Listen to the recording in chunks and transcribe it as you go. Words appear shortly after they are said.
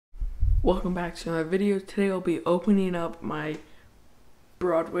Welcome back to another video. Today I'll be opening up my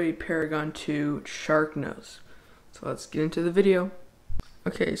Broadway Paragon 2 shark nose. So let's get into the video.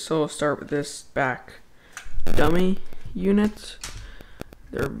 Okay, so I'll start with this back dummy unit.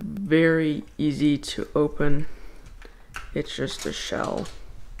 They're very easy to open. It's just a shell.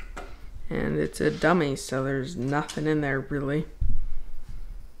 And it's a dummy, so there's nothing in there really.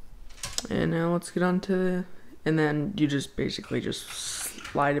 And now let's get on to the, and then you just basically just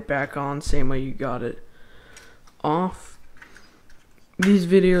slide it back on same way you got it off. These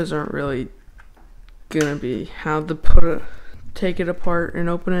videos aren't really gonna be how to take it apart and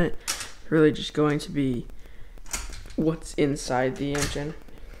open it. It's really just going to be what's inside the engine.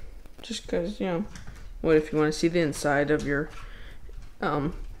 Just cause, you know, what if you want to see the inside of your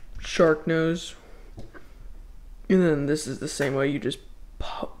shark nose? And then this is the same way, you just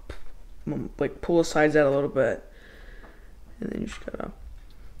pull the sides out a little bit, and then you just gotta.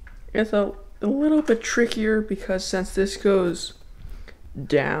 It's a little bit trickier because since this goes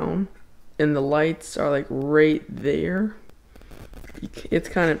down and the lights are like right there, it's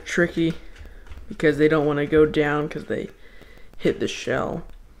kind of tricky because they don't want to go down because they hit the shell.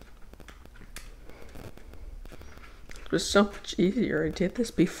 It was so much easier. I did this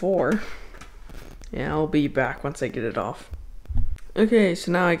before. Yeah, I'll be back once I get it off. Okay,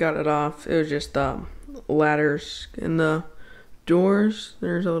 so now I got it off. It was just ladders in the doors.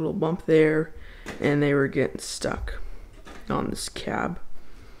 There's a little bump there, and they were getting stuck on this cab.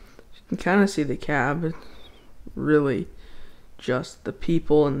 You can kind of see the cab. It's really just the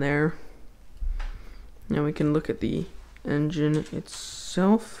people in there. Now we can look at the engine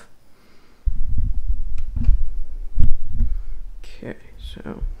itself. Okay,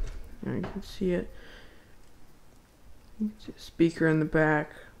 so now you can see it. You can see a speaker in the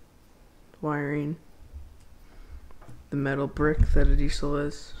back, wiring, the metal brick that a diesel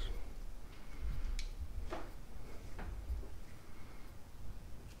is.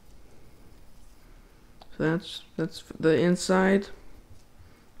 So that's the inside.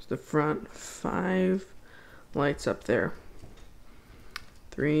 It's the front. 5 lights up there,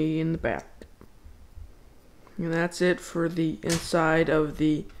 3 in the back. And that's it for the inside of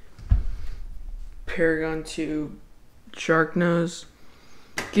the Paragon 2 shark nose.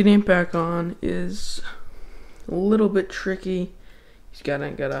 Getting it back on is a little bit tricky. He's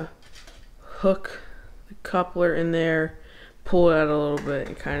gotta hook the coupler in there, pull it out a little bit,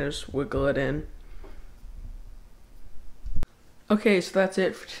 and kind of just wiggle it in. Okay, so that's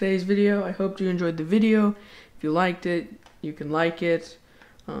it for today's video. I hope you enjoyed the video. If you liked it, you can like it.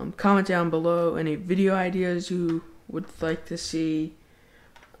 Comment down below any video ideas you would like to see.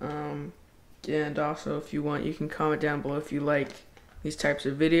 And also, if you want, you can comment down below if you like these types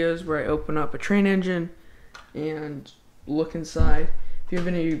of videos where I open up a train engine and look inside. If you have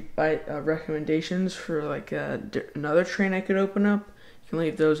any recommendations for like another train I could open up, you can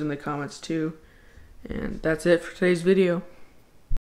leave those in the comments too. And that's it for today's video.